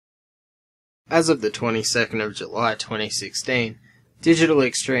As of the 22nd of July 2016, Digital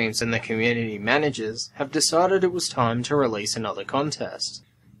Extremes and the community managers have decided it was time to release another contest.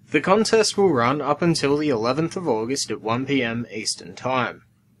 The contest will run up until the 11th of August at 1 PM Eastern Time.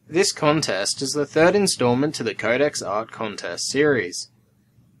 This contest is the third installment to the Codex Art Contest series.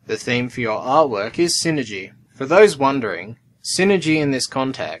 The theme for your artwork is Synergy. For those wondering, Synergy in this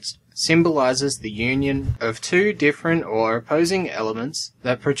context symbolizes the union of two different or opposing elements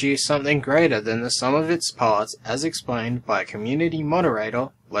that produce something greater than the sum of its parts as explained by Community Moderator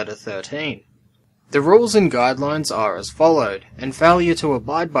Letter 13. The rules and guidelines are as followed, and failure to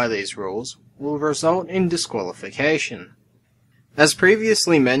abide by these rules will result in disqualification. As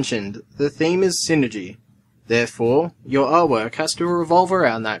previously mentioned, the theme is Synergy. Therefore, your artwork has to revolve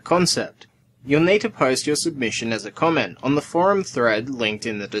around that concept. You'll need to post your submission as a comment on the forum thread linked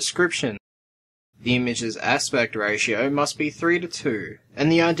in the description. The image's aspect ratio must be 3:2,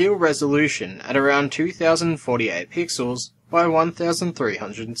 and the ideal resolution at around 2048 pixels by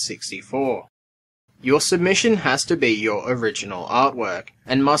 1364. Your submission has to be your original artwork,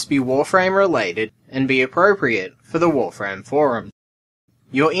 and must be Warframe related and be appropriate for the Warframe forum.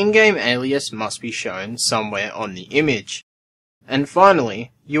 Your in-game alias must be shown somewhere on the image. And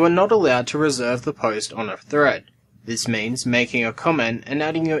finally, you are not allowed to reserve the post on a thread. This means making a comment and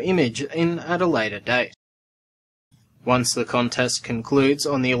adding your image in at a later date. Once the contest concludes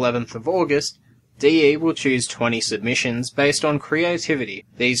on the 11th of August, DE will choose 20 submissions based on creativity.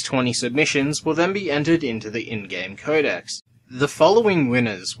 These 20 submissions will then be entered into the in-game codex. The following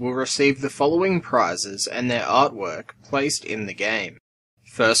winners will receive the following prizes and their artwork placed in the game.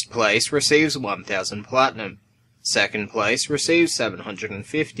 First place receives 1000 platinum. Second place receives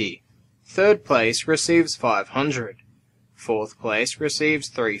 750. Third place receives 500. Fourth place receives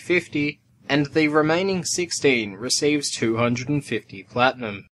 350. And the remaining 16 receives 250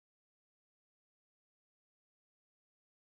 platinum.